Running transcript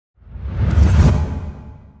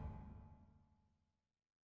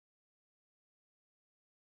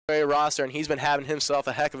roster, and he's been having himself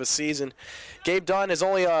a heck of a season. Gabe Dunn has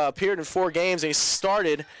only appeared in 4 games, and he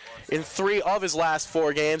started in 3 of his last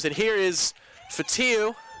 4 games. And here is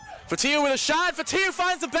Fatiu. Fatiu with a shot. Fatiu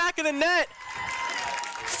finds the back of the net.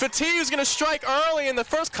 Fatiu's going to strike early in the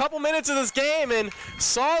first couple minutes of this game, and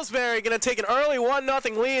Salisbury going to take an early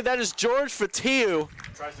 1-0 lead. That is George Fatiu.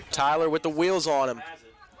 Tyler with the wheels on him.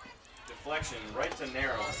 Deflection right to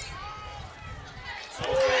narrow.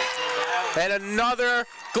 And another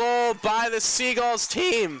goal by the Seagulls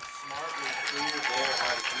team.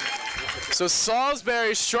 So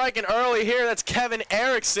Salisbury striking early here. That's Kevin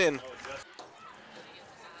Erickson.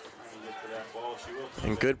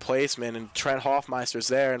 And good placement, and Trent Hoffmeister's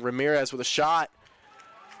there, and Ramirez with a shot.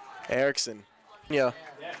 Erickson, yeah,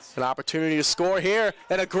 an opportunity to score here,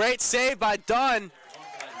 and a great save by Dunn.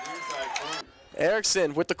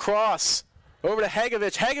 Erickson with the cross, over to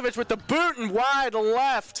Hegovic. Hegovic with the boot and wide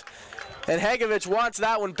left, and Hegovic wants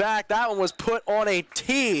that one back. That one was put on a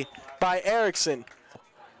tee by Erickson.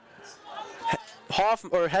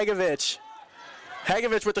 Hegovic.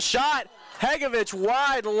 Hegovic with the shot. Hegovic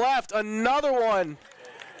wide left, another one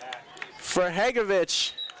for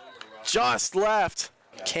Hegovic, just left.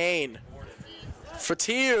 Kane.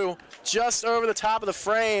 Fatiu just over the top of the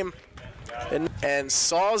frame. And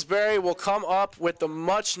Salisbury will come up with the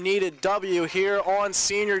much-needed W here on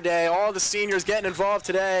Senior Day. All the seniors getting involved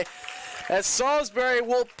today, as Salisbury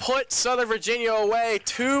will put Southern Virginia away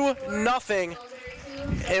 2-0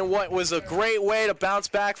 in what was a great way to bounce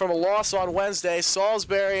back from a loss on Wednesday.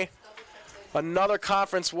 Salisbury, another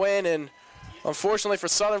conference win, and unfortunately for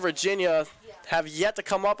Southern Virginia, have yet to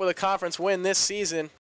come up with a conference win this season.